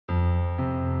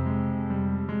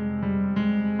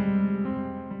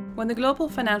When the global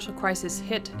financial crisis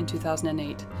hit in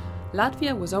 2008,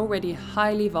 Latvia was already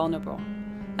highly vulnerable.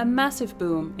 A massive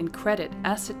boom in credit,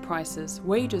 asset prices,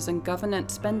 wages and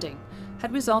government spending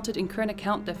had resulted in current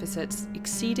account deficits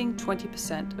exceeding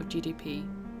 20% of GDP.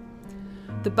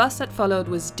 The bust that followed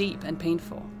was deep and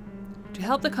painful. To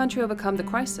help the country overcome the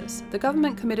crisis, the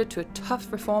government committed to a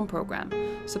tough reform program,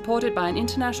 supported by an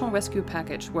international rescue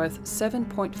package worth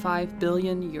 €7.5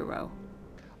 billion.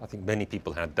 I think many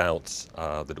people had doubts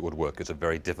that it would work. It's a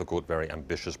very difficult, very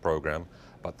ambitious program,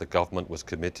 but the government was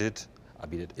committed. I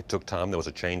mean, it took time. There was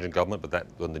a change in government, but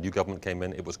when the new government came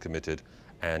in, it was committed,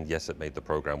 and yes, it made the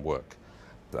program work.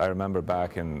 I remember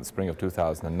back in spring of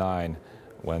 2009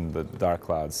 when the dark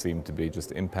clouds seemed to be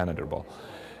just impenetrable.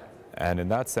 And in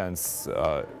that sense,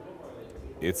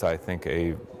 it's, I think,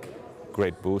 a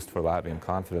great boost for Latvian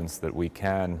confidence that we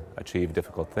can achieve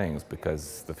difficult things,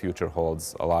 because the future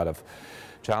holds a lot of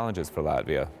challenges for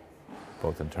Latvia,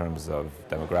 both in terms of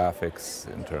demographics,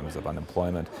 in terms of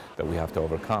unemployment, that we have to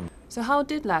overcome. So how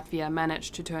did Latvia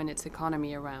manage to turn its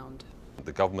economy around?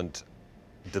 The government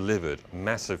delivered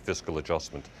massive fiscal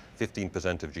adjustment,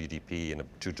 15% of GDP in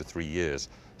 2 to 3 years.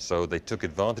 So they took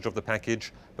advantage of the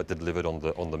package, but they delivered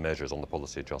on the measures, on the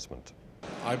policy adjustment.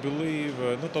 I believe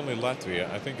not only Latvia,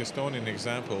 I think Estonian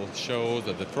example shows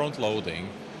that the front loading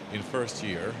in first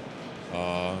year,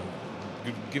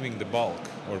 giving the bulk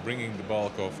or bringing the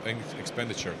bulk of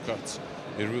expenditure cuts,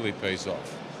 it really pays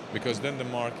off. Because then the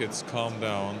markets calm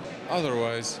down.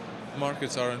 Otherwise,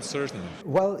 markets are uncertain.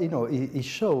 Well, it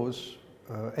shows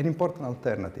an important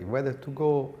alternative, whether to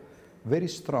go very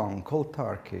strong, cold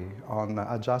turkey on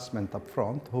adjustment up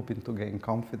front, hoping to gain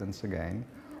confidence again,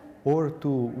 or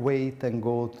to wait and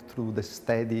go through the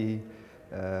steady,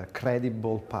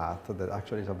 credible path that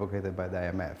actually is advocated by the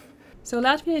IMF. So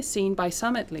Latvia is seen, by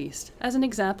some at least, as an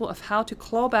example of how to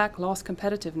claw back lost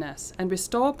competitiveness and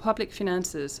restore public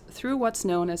finances through what's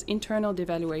known as internal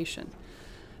devaluation,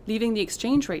 leaving the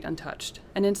exchange rate untouched,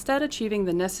 and instead achieving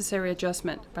the necessary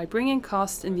adjustment by bringing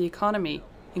costs in the economy,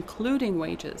 including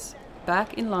wages,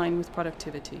 back in line with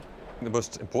productivity. The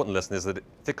most important lesson is that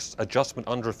fixed adjustment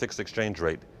under a fixed exchange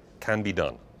rate can be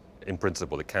done. In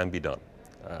principle, it can be done,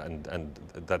 and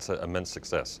that's an immense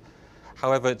success.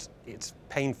 However, it's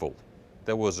painful.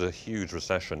 There was a huge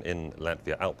recession in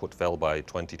Latvia. Output fell by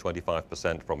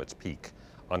 20–25% from its peak.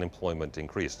 Unemployment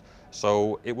increased.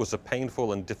 So it was a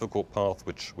painful and difficult path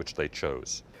which they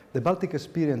chose. The Baltic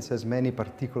experience has many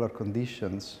particular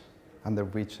conditions under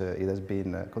which it has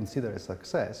been considered a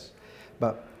success.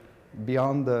 But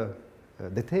beyond the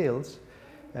details,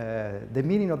 the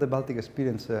meaning of the Baltic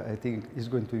experience, I think, is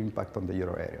going to impact on the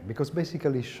euro area, because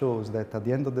basically it shows that at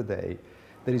the end of the day,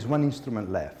 there is one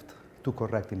instrument left to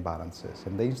correct imbalances,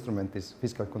 and the instrument is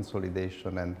fiscal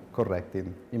consolidation and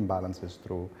correcting imbalances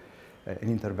through an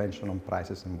intervention on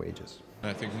prices and wages.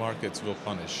 I think markets will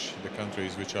punish the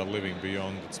countries which are living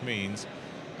beyond its means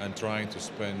and trying to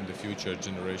spend the future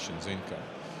generations' income.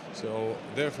 So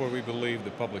therefore we believe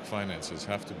the public finances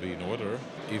have to be in order.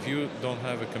 If you don't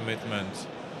have a commitment,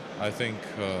 I think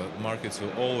markets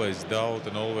will always doubt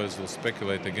and always will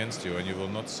speculate against you, and you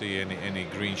will not see any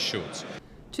green shoots.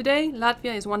 Today,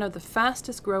 Latvia is one of the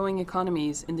fastest growing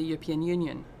economies in the European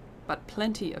Union, but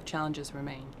plenty of challenges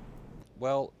remain.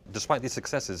 Well, despite these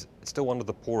successes, it's still one of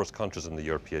the poorest countries in the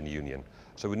European Union.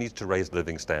 So we need to raise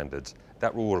living standards.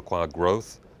 That will require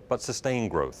growth, but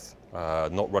sustained growth,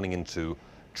 not running into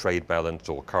trade balance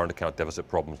or current account deficit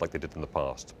problems like they did in the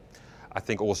past. I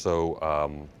think also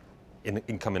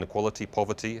income inequality,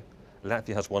 poverty.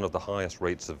 Latvia has one of the highest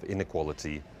rates of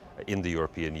inequality in the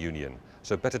European Union.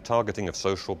 So better targeting of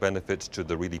social benefits to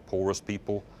the really poorest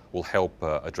people will help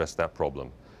address that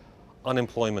problem.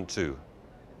 Unemployment too,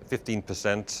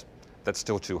 15%, that's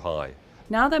still too high.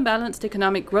 Now that balanced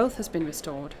economic growth has been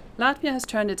restored, Latvia has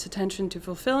turned its attention to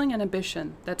fulfilling an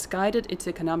ambition that's guided its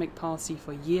economic policy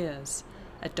for years,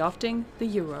 adopting the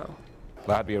euro.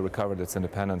 Latvia recovered its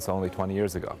independence only 20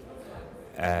 years ago,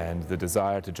 and the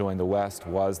desire to join the West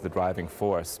was the driving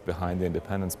force behind the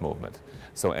independence movement.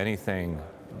 So anything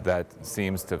that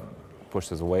seems to push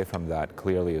us away from that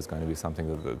clearly is going to be something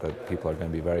that people are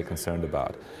going to be very concerned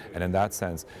about. And in that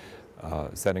sense,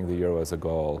 setting the euro as a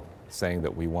goal, saying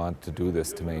that we want to do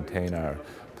this to maintain our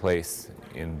place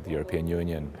in the European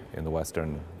Union, in the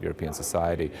Western European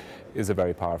society, is a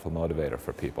very powerful motivator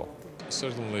for people.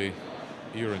 Certainly,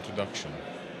 euro introduction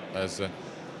as an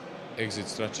exit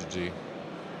strategy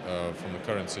from the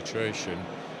current situation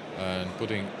and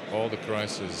putting all the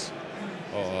crisis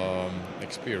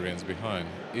experience behind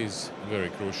is very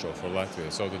crucial for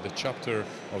Latvia, so that the chapter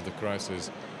of the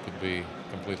crisis could be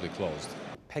completely closed.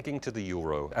 Pegging to the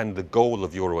euro and the goal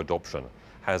of euro adoption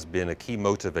has been a key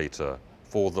motivator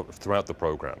throughout the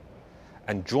program.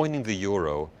 And joining the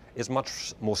euro is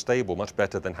much more stable, much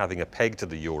better than having a peg to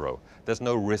the euro. There's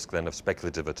no risk then of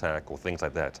speculative attack or things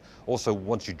like that. Also,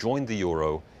 once you join the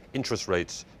euro, interest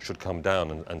rates should come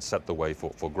down and set the way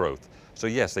for growth. So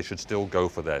yes, they should still go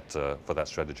for that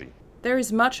strategy. There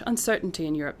is much uncertainty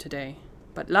in Europe today,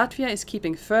 but Latvia is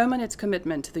keeping firm on its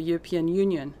commitment to the European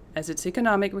Union as its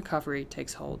economic recovery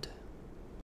takes hold.